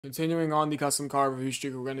Continuing on the custom card review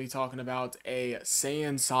streak, we're going to be talking about a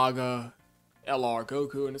Saiyan Saga LR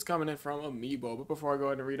Goku, and it's coming in from Amiibo. But before I go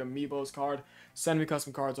ahead and read Amiibo's card, send me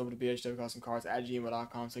custom cards over to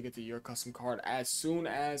bhwcustomcards@gmail.com so I get to your custom card as soon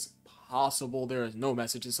as possible. There is no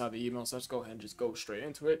message inside the email, so let's go ahead and just go straight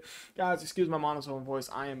into it. Guys, excuse my monotone voice.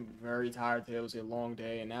 I am very tired today. It was a long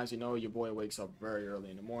day, and as you know, your boy wakes up very early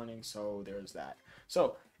in the morning, so there's that.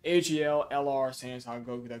 So, AGL LR Saiyan Saga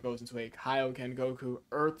Goku that goes into a Kaioken Goku,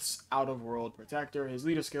 Earth's out-of-world protector. His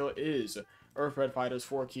leader skill is Earth Red Fighters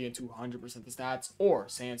 4 key and 200% the stats, or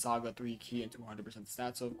Saiyan Saga 3 key and 200% the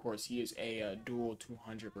stats. So, of course, he is a dual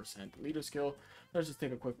 200% leader skill. Let's just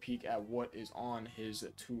take a quick peek at what is on his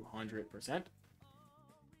 200%.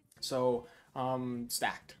 So,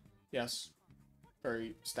 stacked. Yes,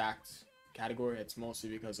 very stacked category. It's mostly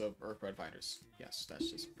because of Earth Red Fighters. Yes, that's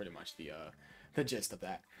just pretty much the gist of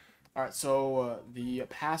that. Alright, so the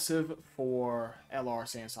passive for LR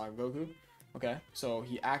Saiyan Saga Goku. Okay, so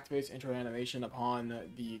he activates intro animation upon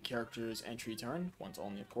the character's entry turn, once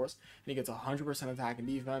only of course, and he gets 100% attack and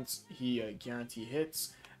defense. He guarantee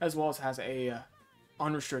hits, as well as has a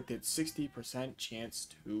unrestricted 60% chance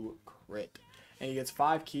to crit. And he gets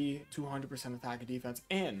 5 key, 200% attack and defense,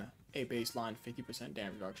 and a baseline 50%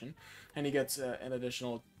 damage reduction. And he gets an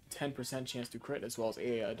additional 10% chance to crit, as well as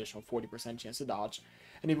a additional 40% chance to dodge.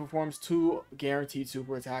 And he performs 2 guaranteed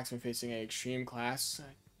super attacks when facing an extreme class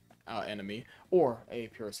enemy or a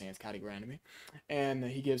pure Saiyan's category enemy. And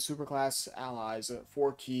he gives super class allies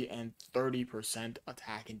 4 key and 30%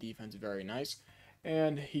 attack and defense. Very nice.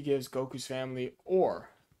 And he gives Goku's family or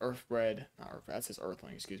Earthbred, not Earth, that says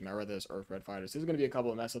Earthling, excuse me. I read this Earthbred Fighters. There's going to be a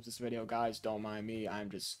couple of mess ups this video, guys. Don't mind me. I am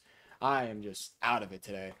just out of it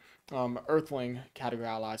today. Earthling category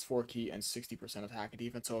allies 4 key and 60% attack and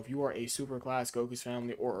defense. So if you are a super class Goku's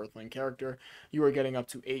family or Earthling character, you are getting up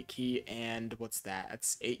to 8 key and what's that?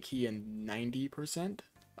 That's 8 key and 90%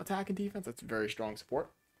 attack and defense. That's very strong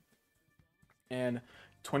support. And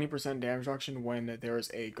 20% damage reduction when there is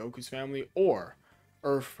a Goku's family or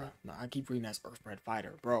no, I keep reading as Earthbred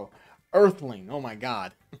Fighter, bro. Earthling, oh my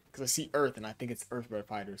god. Because I see Earth and I think it's Earthbred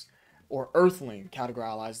Fighters. Or Earthling category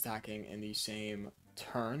allies attacking in the same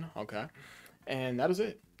turn. Okay. And that is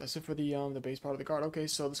it. That's it for the base part of the card. Okay,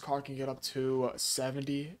 so this card can get up to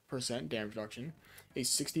 70% damage reduction, a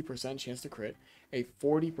 60% chance to crit, a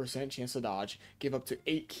 40% chance to dodge, give up to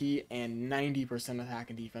 8 key and 90% attack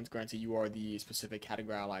and defense. Granted, you are the specific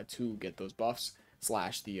category ally to get those buffs /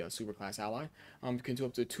 the super class ally. You can do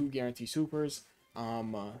up to 2 guarantee supers.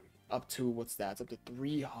 Up to what's that? It's up to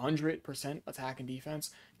 300% attack and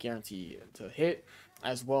defense, guarantee to hit,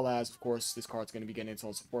 as well as of course this card's going to be getting its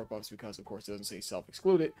own support buffs because of course it doesn't say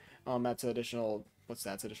self-excluded. That's additional what's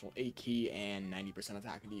that? It's additional 8 key and 90%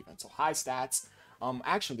 attack and defense. So high stats.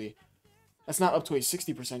 Actually, that's not up to a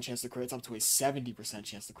 60% chance to crit. It's up to a 70%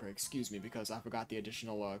 chance to crit. Excuse me, because I forgot the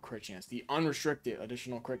additional crit chance, the unrestricted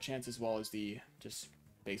additional crit chance, as well as the just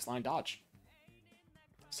baseline dodge.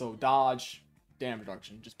 So dodge, damage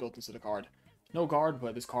reduction just built into the card. No guard,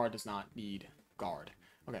 but this card does not need guard.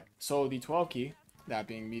 Okay, so the 12 key, that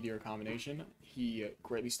being meteor combination, he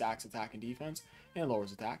greatly stacks attack and defense and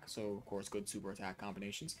lowers attack, so of course good super attack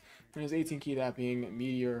combinations. And his 18 key, that being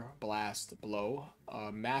meteor blast blow,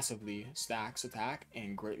 massively stacks attack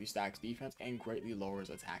and greatly stacks defense and greatly lowers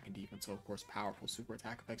attack and defense, so of course powerful super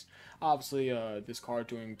attack effects. Obviously this card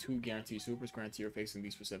doing 2 guaranteed supers, granted you're facing the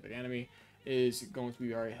specific enemy, is going to be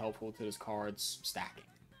very helpful to this card's stacking,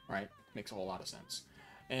 right? Makes a whole lot of sense.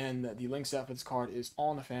 And the link set for this card is All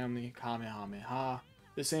in the Family, Kamehameha,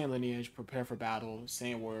 the Saiyan Lineage, Prepare for Battle,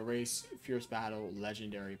 Saiyan Warrior Race, Fierce Battle,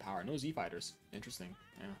 Legendary Power. No Z Fighters. Interesting.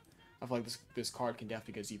 Yeah. I feel like this card can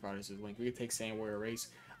definitely get Z Fighters as a link. We could take Saiyan Warrior Race.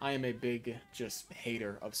 I am a big just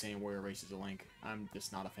hater of Saiyan Warrior Race as a link. I'm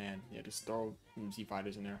just not a fan. Yeah, just throw Z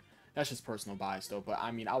Fighters in there. That's just personal bias though, but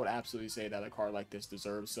I mean, I would absolutely say that a card like this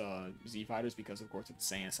deserves Z Fighters because of course it's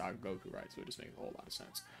Saiyan Saga Goku, right? So it just makes a whole lot of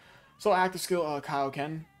sense. So active skill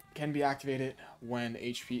Kaioken can be activated when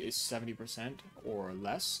HP is 70% or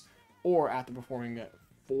less, or after performing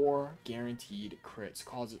 4 guaranteed crits,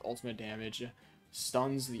 causes ultimate damage,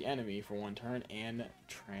 stuns the enemy for 1 turn, and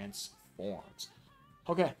transforms.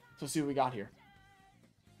 Okay, so let's see what we got here.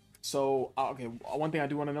 So, okay, one thing I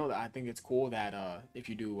do want to know that I think it's cool that if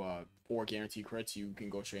you do 4 guaranteed crits, you can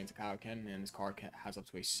go straight into Kaioken, and this card has up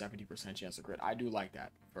to a 70% chance to crit. I do like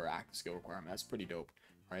that for active skill requirement. That's pretty dope,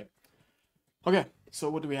 right? Okay, so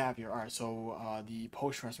what do we have here? Alright, so the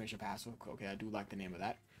post-transformation passive. Okay, I do like the name of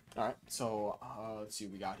that. Alright, so let's see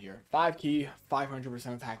what we got here. 5 key,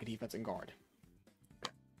 500% attack and defense and guard.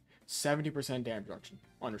 70% damage reduction,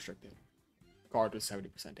 unrestricted. Card with 70%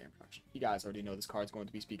 damage reduction. You guys already know this card's going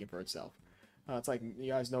to be speaking for itself. It's like,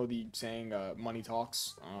 you guys know the saying, money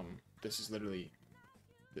talks. This is literally,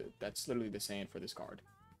 that's literally the saying for this card.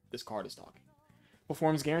 This card is talking.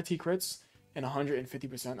 Performs guaranteed crits and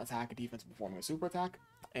 150% attack and defense performing a super attack.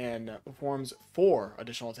 And performs 4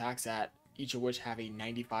 additional attacks that each of which have a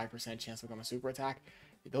 95% chance to become a super attack.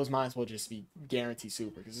 Those might as well just be guaranteed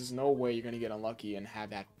super, because there's no way you're going to get unlucky and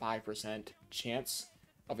have that 5% chance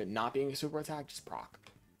of it not being a super attack just proc.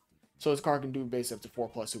 So this card can do base up to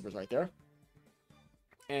 4+ supers right there.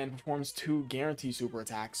 And performs 2 guaranteed super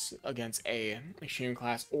attacks against a extreme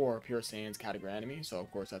class or pure Saiyan's category enemy. So of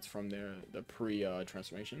course that's from the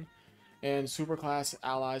pre-transformation. And super class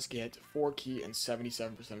allies get 4 key and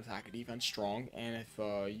 77% attack and defense strong. And if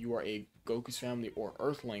you are a Goku's family or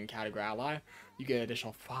Earthling category ally, you get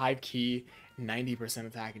additional 5 key, 90%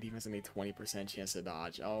 attack and defense, and a 20% chance to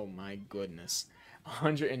dodge. Oh my goodness.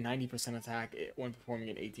 190% attack when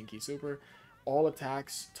performing an 18 key super. All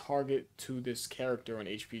attacks target to this character when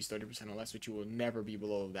HP is 30% or less, which you will never be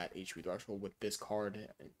below that HP threshold with this card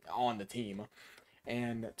on the team.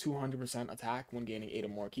 And 200% attack when gaining 8 or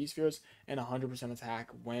more key spheres, and 100%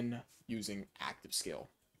 attack when using active skill.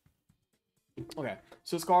 Okay,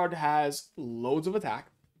 so this card has loads of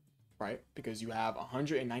attack, right? Because you have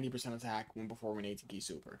 190% attack when performing an 18 key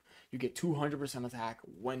super. You get 200% attack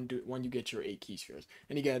when you get your 8 key spheres,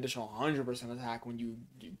 and you get additional 100% attack when you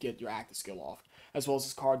get your active skill off. As well as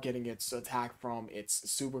this card getting its attack from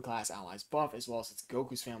its super class allies buff, as well as its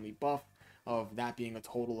Goku's family buff, of that being a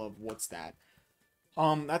total of, what's that?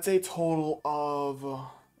 That's a total of,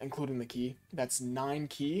 including the key, that's 9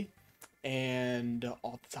 key, and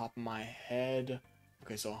off the top of my head,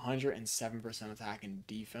 okay, so 107% attack and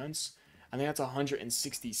defense. I think that's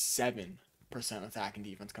 167% attack and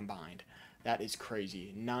defense combined. That is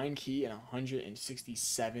crazy. 9 key and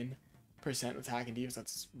 167% attack and defense.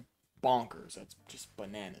 That's bonkers. That's just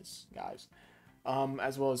bananas, guys.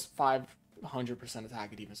 As well as 500% attack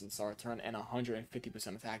and defense at the start of the turn, and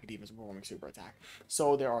 150% attack and defense performing super attack.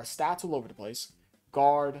 So there are stats all over the place.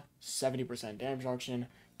 Guard, 70% damage reduction,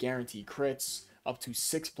 guaranteed crits, up to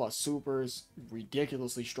 6+ supers,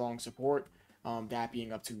 ridiculously strong support, that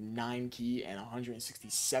being up to 9 key and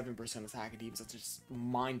 167% attack and defense. That's just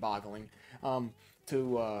mind-boggling.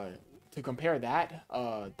 To compare that,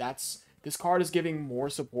 this card is giving more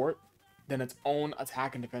support than its own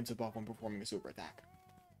attack and defensive buff when performing a super attack.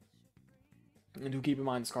 And to keep in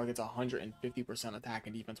mind, this card gets 150% attack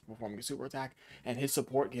and defense performing a super attack, and his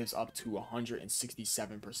support gives up to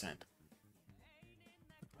 167%.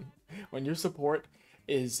 When your support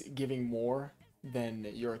is giving more than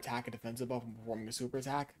your attack and defensive buff when performing a super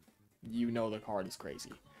attack, you know the card is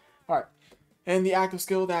crazy. Alright, and the active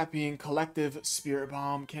skill, that being Collective Spirit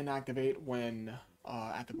Bomb, can activate when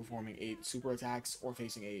after performing 8 super attacks or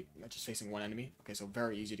facing one enemy. Okay, so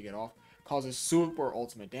very easy to get off. Causes super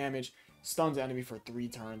ultimate damage. Stuns the enemy for 3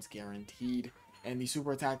 turns guaranteed. And the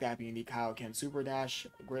super attack, that being the Kaioken Super Dash,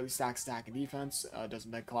 greatly stacks attack and defense, does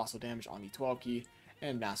mega colossal damage on the 12 key,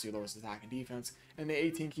 and massively lowers attack and defense. And the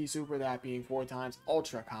 18 key super, that being 4 times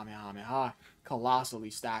Ultra Kamehameha,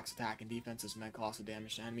 colossally stacks attack and defense, does mega colossal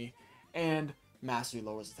damage to enemy, and massively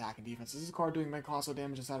lowers attack and defense. Is this card doing mega colossal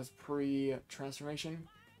damage inside its pre-transformation?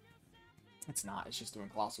 It's not. It's just doing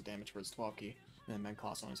colossal damage for its 12 key. And then Mega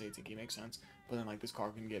Colossal on its 18 key makes sense. But then, like, this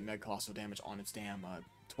card can get Mega Colossal damage on its damn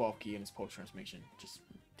 12 key and its post-transformation. Just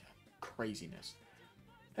craziness.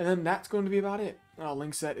 And then that's going to be about it.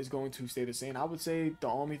 Link set is going to stay the same. I would say the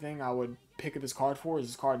only thing I would pick this card for is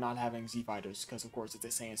this card not having Z Fighters. Because, of course, it's a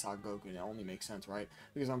Saiyan Saga Goku. And it only makes sense, right?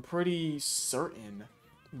 Because I'm pretty certain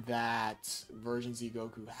that version Z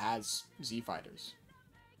Goku has Z Fighters.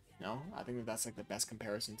 No? I think that's, like, the best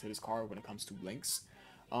comparison to this card when it comes to links.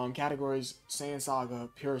 Categories: Saiyan Saga,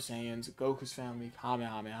 Pure Saiyans, Goku's Family,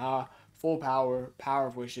 Kamehameha, Full Power, Power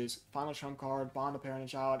of Wishes, Final Trump Card, Bond of Parent and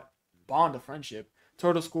Child, Bond of Friendship,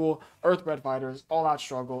 Turtle School, Earthbred Fighters, All Out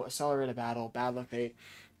Struggle, Accelerated Battle, Battle of Fate,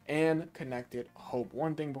 and Connected Hope.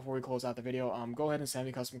 One thing before we close out the video, go ahead and send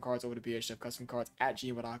me custom cards over to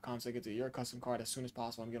bhfcustomcards@gmail.com so I get to your custom card as soon as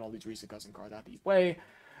possible. I'm getting all these recent custom cards out the way.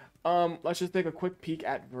 Let's just take a quick peek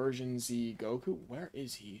at version Z Goku. Where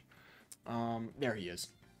is he? There he is.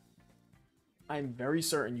 I'm very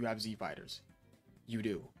certain you have Z Fighters. You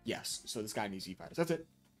do. Yes. So this guy needs Z Fighters. That's it.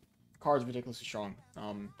 Card's ridiculously strong.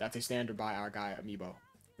 That's a standard by our guy, Amiibo.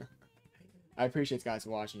 I appreciate you guys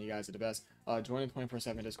for watching. You guys are the best. Join the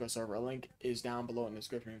 24/7 Discord server. A link is down below in the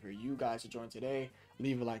description for you guys to join today.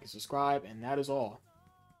 Leave a like and subscribe. And that is all.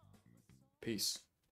 Peace.